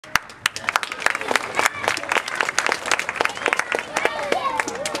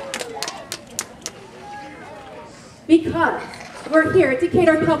Because we're here at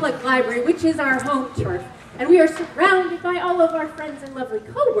Decatur Public Library, which is our home turf, and we are surrounded by all of our friends and lovely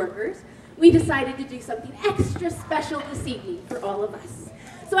co-workers. We decided to do something extra special this evening for all of us.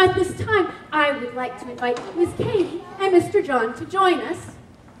 So at this time, I would like to invite Miss Katie and Mr. John to join us.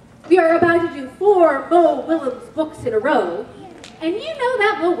 We are about to do 4 Mo Willems books in a row. And you know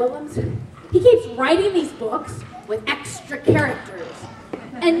that Mo Willems, he keeps writing these books with extra characters.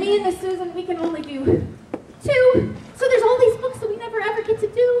 And me and Miss Susan, we can only do 2. So there's all these books that we never ever get to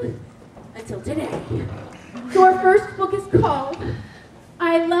do until today. So our first book is called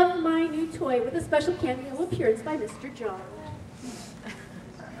I Love My New Toy, with a special cameo appearance by Mr. John.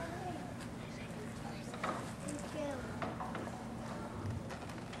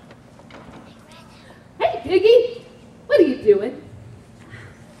 Hey, Piggy, what are you doing?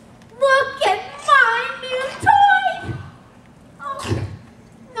 Look at my new toy! Oh,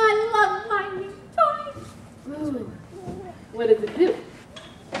 I love my new toy. Ooh, what does it do?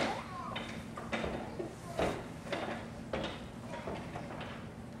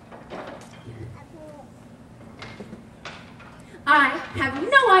 I have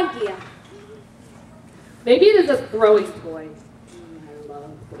no idea. Maybe it is a throwing toy. I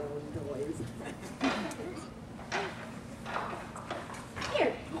love throwing toys.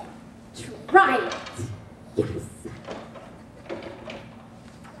 Here, try it. Yes.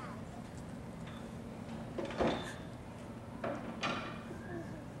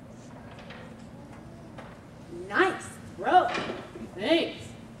 Nice throw. Thanks.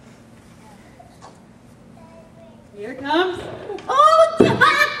 Here it comes. Oh,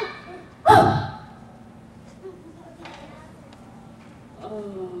 oh.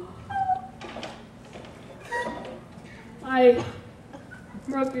 Oh. I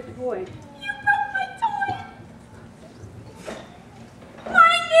broke your toy. You broke my toy.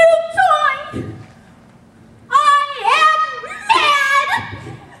 My new toy. I am mad.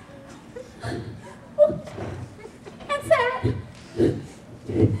 And sad.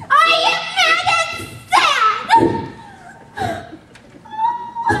 I am mad and sad.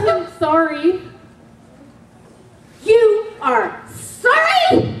 I'm sorry. You are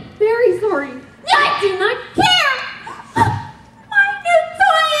sorry? Very sorry. I do not care. My new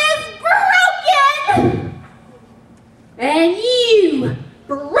toy is broken. And you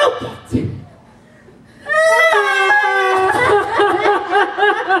broke it.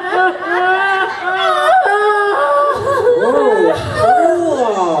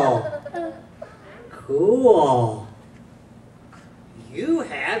 Oh, cool. Cool. You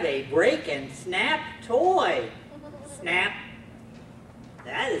have a break and snap toy. Snap.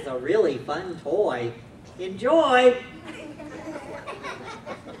 That is a really fun toy. Enjoy.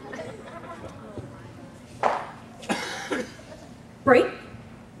 Break.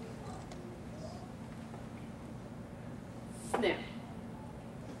 Snap.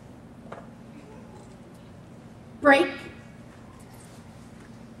 Break.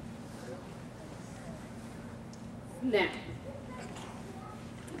 Snap.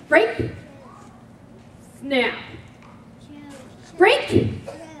 Break. Snap. Break.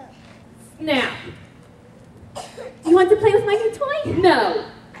 Snap. Do you want to play with my new toy? No.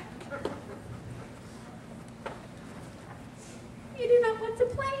 You do not want to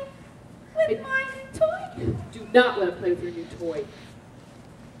play with my new toy? Do not want to play with your new toy.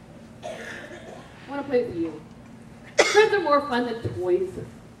 I want to play with you. Friends are more fun than toys.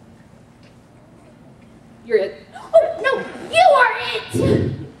 You're it. Oh, no, you are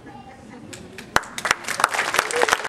it!